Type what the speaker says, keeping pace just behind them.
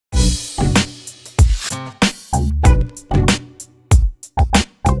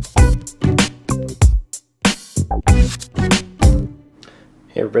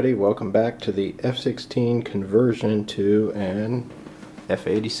everybody, welcome back to the F-16 conversion to an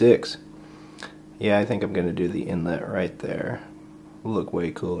F-86. Yeah, I think I'm going to do the inlet right there. Will look way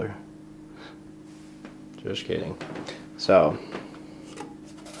cooler. Just kidding. So,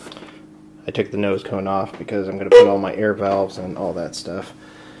 I took the nose cone off because I'm going to put all my air valves and all that stuff.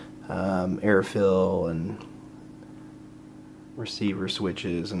 Air fill and receiver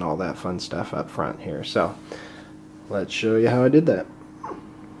switches and all that fun stuff up front here. So, let's show you how I did that.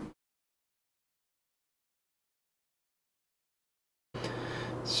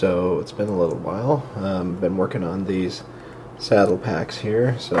 So it's been a little while. Been working on these saddle packs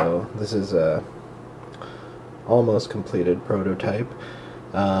here. So this is a almost completed prototype.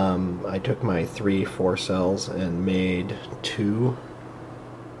 I took my 3 4-cells and made 2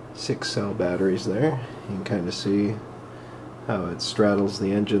 6-cell batteries there. You can kind of see how it straddles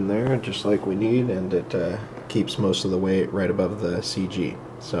the engine there, just like we need, and it keeps most of the weight right above the CG.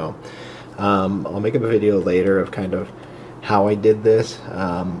 So I'll make a video later of kind of how I did this.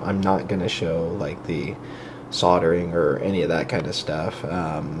 I'm not going to show like the soldering or any of that kind of stuff,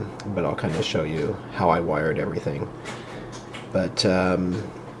 but I'll kind of show you how I wired everything. But so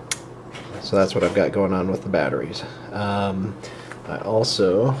that's what I've got going on with the batteries. I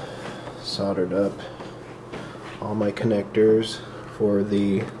also soldered up all my connectors for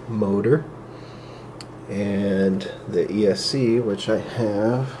the motor and the ESC, which I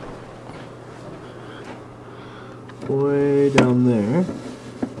have way down there.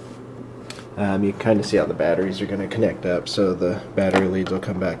 You can kind of see how the batteries are going to connect up. So the battery leads will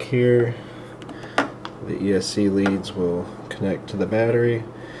come back here, the ESC leads will connect to the battery,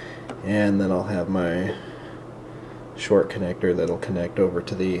 and then I'll have my short connector that'll connect over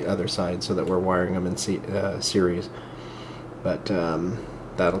to the other side so that we're wiring them in series. But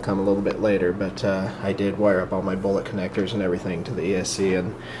that'll come a little bit later. But I did wire up all my bullet connectors and everything to the ESC,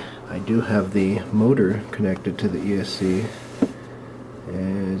 and I do have the motor connected to the ESC,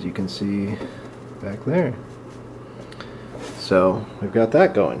 as you can see back there. So we've got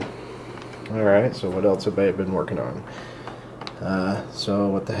that going. Alright, so what else have I been working on? So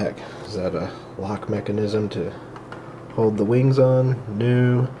what the heck? Is that a lock mechanism to hold the wings on?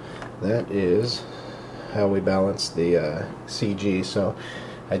 No, that is how we balance the CG. So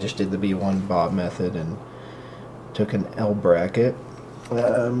I just did the B1 bob method and took an L bracket.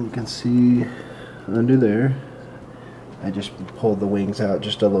 You can see under there, I just pulled the wings out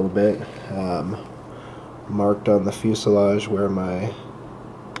just a little bit, marked on the fuselage where my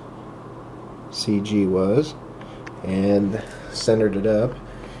CG was, and centered it up,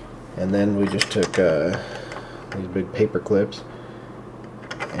 and then we just took these big paper clips,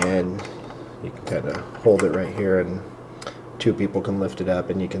 and you can kind of hold it right here, and 2 people can lift it up,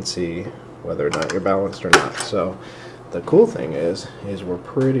 and you can see whether or not you're balanced or not. So the cool thing is we're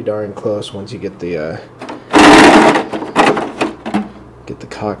pretty darn close once you get the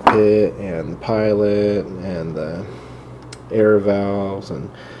cockpit and the pilot and the air valves and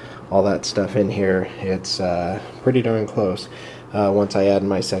all that stuff in here. It's pretty darn close. Once I add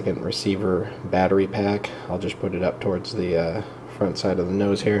my second receiver battery pack, I'll just put it up towards the front side of the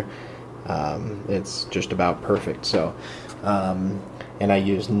nose here. It's just about perfect. So, and I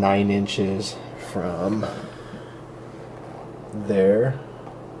used 9 inches from there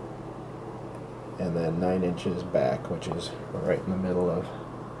and then 9 inches back, which is right in the middle of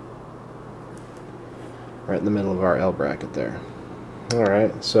our L bracket there.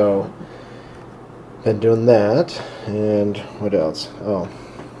 Alright, so been doing that, and what else? Oh,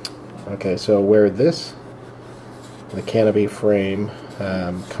 okay, so where the canopy frame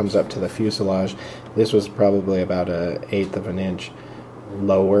comes up to the fuselage, this was probably about 1/8 of an inch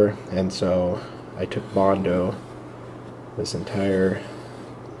lower, and so I took Bondo this entire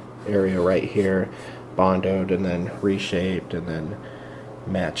area right here, bondoed and then reshaped and then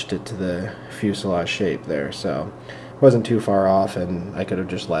matched it to the fuselage shape there. So it wasn't too far off, and I could have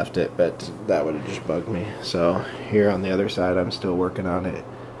just left it, but that would have just bugged me. So here on the other side, I'm still working on it.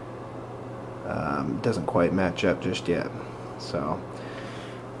 Doesn't quite match up just yet. So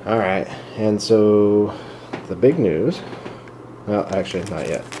alright, and so the big news, well, actually not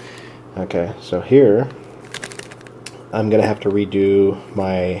yet. Okay, so here I'm going to have to redo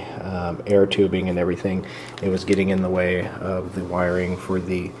my air tubing and everything. It was getting in the way of the wiring for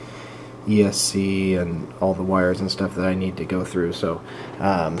the ESC and all the wires and stuff that I need to go through. So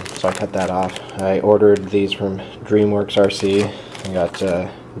so I cut that off. I ordered these from DreamWorks RC. I got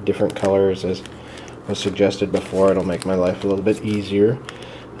different colors as was suggested before. It'll make my life a little bit easier.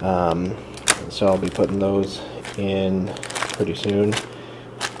 So I'll be putting those in pretty soon.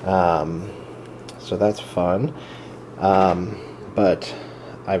 So that's fun. But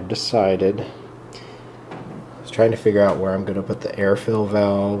I've decided, I was trying to figure out where I'm going to put the air fill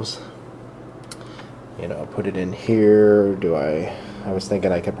valves. You know, put it in here. I was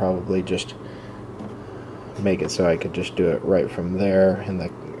thinking I could probably just make it so I could just do it right from there in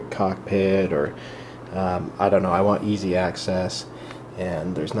the cockpit, or I don't know. I want easy access,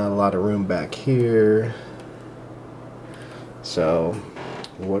 and there's not a lot of room back here. So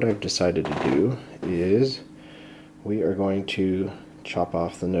what I've decided to do is we are going to chop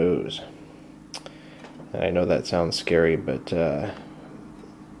off the nose. And I know that sounds scary, but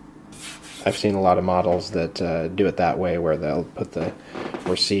I've seen a lot of models that do it that way, where they'll put the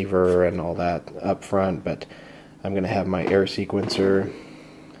receiver and all that up front, but I'm going to have my air sequencer,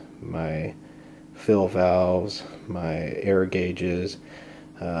 my fill valves, my air gauges,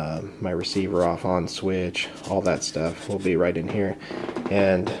 my receiver off on switch, all that stuff will be right in here.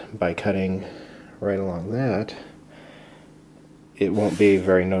 And by cutting right along that, it won't be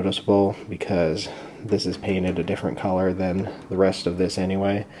very noticeable because this is painted a different color than the rest of this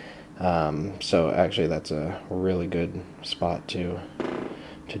anyway. So actually that's a really good spot to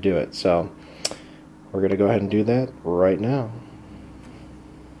do it. So we're going to go ahead and do that right now.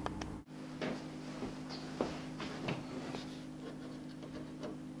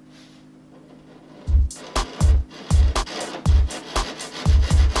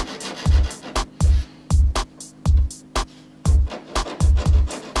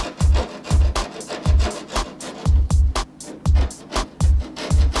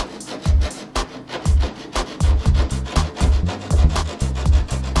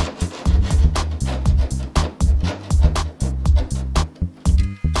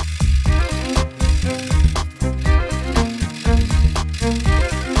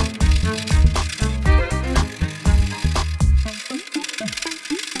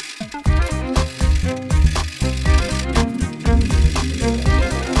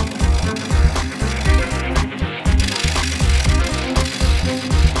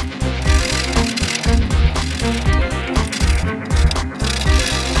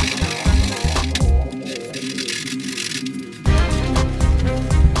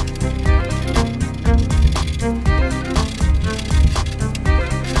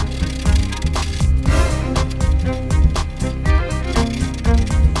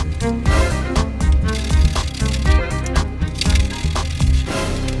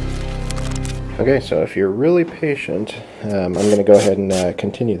 Okay, so if you're really patient, I'm going to go ahead and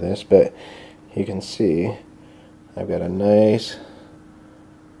continue this, but you can see I've got a nice,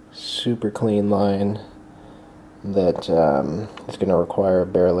 super clean line that is going to require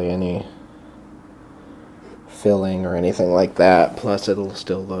barely any filling or anything like that, plus it'll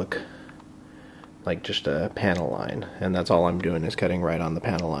still look like just a panel line, and that's all I'm doing is cutting right on the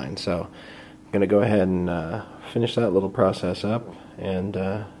panel line. So I'm going to go ahead and finish that little process up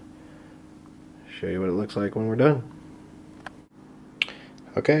and show you what it looks like when we're done.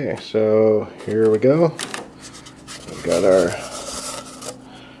 Okay, so here we go. We've got our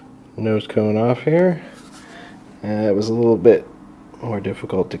nose cone off here. It was a little bit more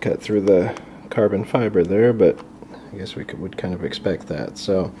difficult to cut through the carbon fiber there, but I guess we would kind of expect that.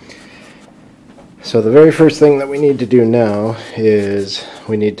 So the very first thing that we need to do now is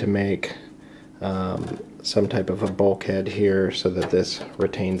we need to make some type of a bulkhead here so that this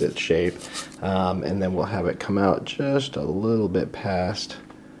retains its shape, and then we'll have it come out just a little bit past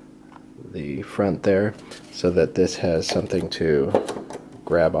the front there so that this has something to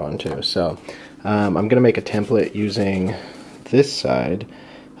grab onto. So I'm going to make a template using this side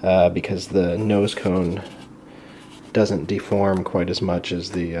because the nose cone doesn't deform quite as much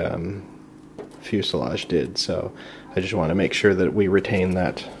as the fuselage did, so I just want to make sure that we retain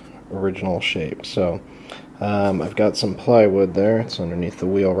that original shape. So I've got some plywood there. It's underneath the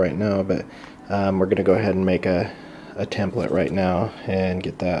wheel right now, but we're going to go ahead and make a template right now and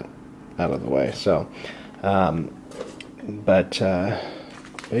get that out of the way. So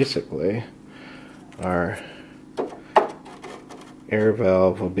basically our air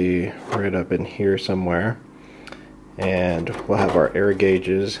valve will be right up in here somewhere, and we'll have our air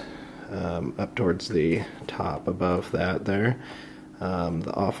gauges up towards the top above that there.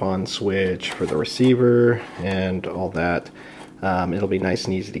 The off-on switch for the receiver and all that. It'll be nice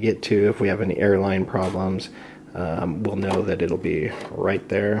and easy to get to. If we have any airline problems, we'll know that it'll be right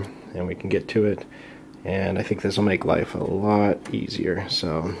there and we can get to it. And I think this will make life a lot easier.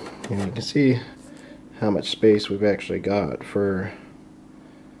 So you can see how much space we've actually got for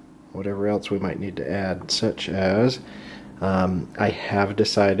whatever else we might need to add, such as I have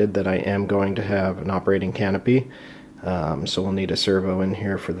decided that I am going to have an operating canopy. So we'll need a servo in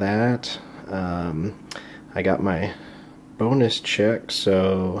here for that. I got my bonus check,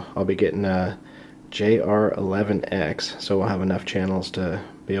 so I'll be getting a JR11X, so we'll have enough channels to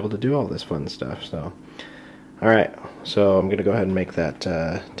be able to do all this fun stuff. So, alright, so I'm going to go ahead and make that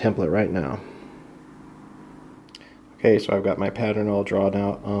template right now. Okay, so I've got my pattern all drawn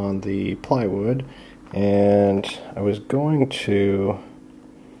out on the plywood, and I was going to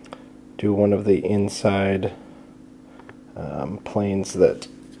do one of the inside planes that,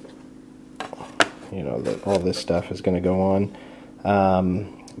 you know, that all this stuff is going to go on,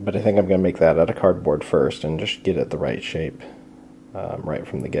 but I think I'm going to make that out of cardboard first and just get it the right shape right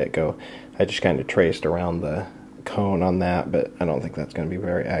from the get-go. I just kind of traced around the cone on that, but I don't think that's going to be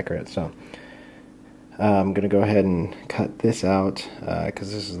very accurate, so I'm going to go ahead and cut this out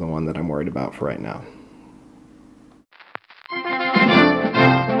because this is the one that I'm worried about for right now.